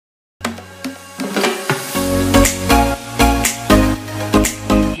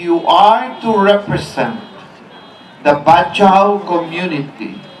you are to represent the Budjang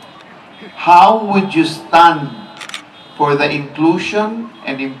community, how would you stand for the inclusion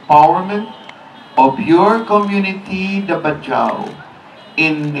and empowerment of your community, the Budjang,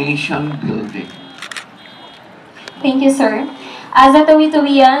 in nation building? Thank you, sir. As a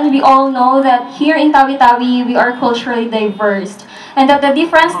Tawi-Tawian, we all know that here in Tawi-Tawi, we are culturally diverse. And that the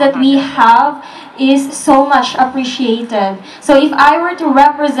difference that we have is so much appreciated. So if I were to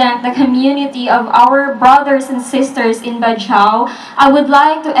represent the community of our brothers and sisters in Budjang, I would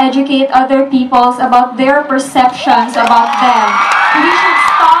like to educate other peoples about their perceptions about them. We should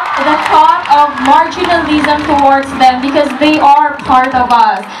stop the thought of marginalism towards them because they are part of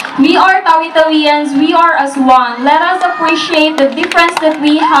us. We are Tawi-Tawians, we are as one. Let us appreciate the difference that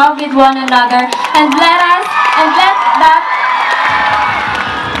we have with one another and let us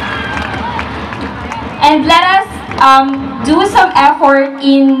do some effort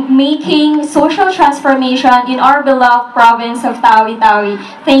in making social transformation in our beloved province of Tawi-Tawi.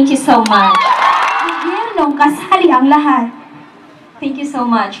 Thank you so much. Gobyernong kasali ang lahat. Thank you so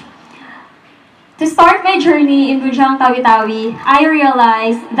much. To start my journey in Budjang, Tawi-Tawi, I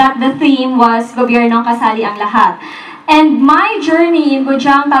realized that the theme was Gobyernong kasali ang lahat. And my journey in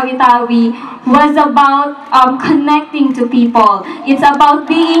Budjang, Tawi-Tawi was about connecting to people. It's about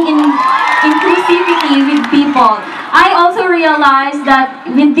being in inclusivity with people. I also realized that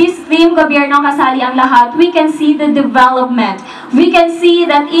with this theme, Gobyernong kasali ang lahat, we can see the development. We can see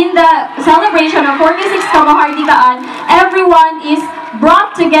that in the celebration of 46th Kamahardikkaan, everyone is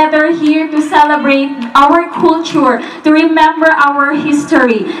brought together here to celebrate our culture, to remember our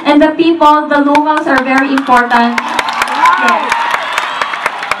history. And the people, the locals are very important. Yes.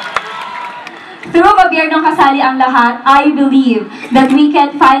 Through Gobyernong kasali ang lahat, I believe that we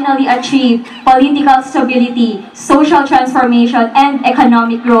can finally achieve political stability, social transformation, and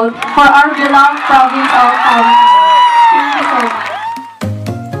economic growth for our beloved province of Tawi.